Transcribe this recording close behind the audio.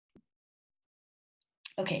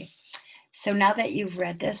Okay, so now that you've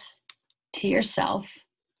read this to yourself,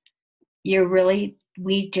 you're really,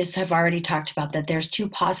 we just have already talked about that there's two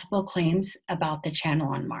possible claims about the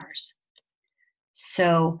channel on Mars.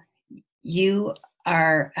 So you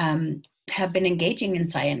are have been engaging in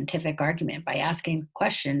scientific argument by asking a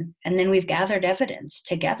question, and then we've gathered evidence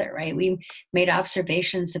together, right? We made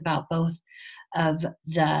observations about both of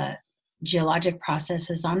the geologic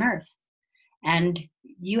processes on Earth, and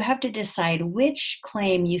you have to decide which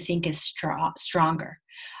claim you think is stronger.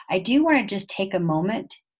 I do want to just take a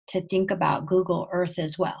moment to think about Google Earth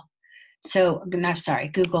as well. So, I'm sorry,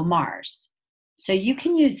 Google Mars. So you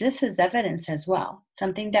can use this as evidence as well,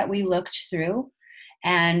 something that we looked through,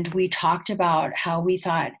 and we talked about how we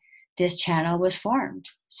thought this channel was formed.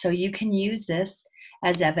 So you can use this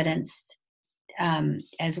as evidence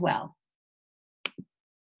as well.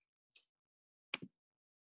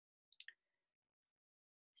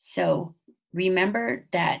 So remember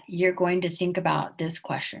that you're going to think about this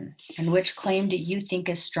question, and which claim do you think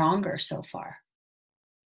is stronger so far?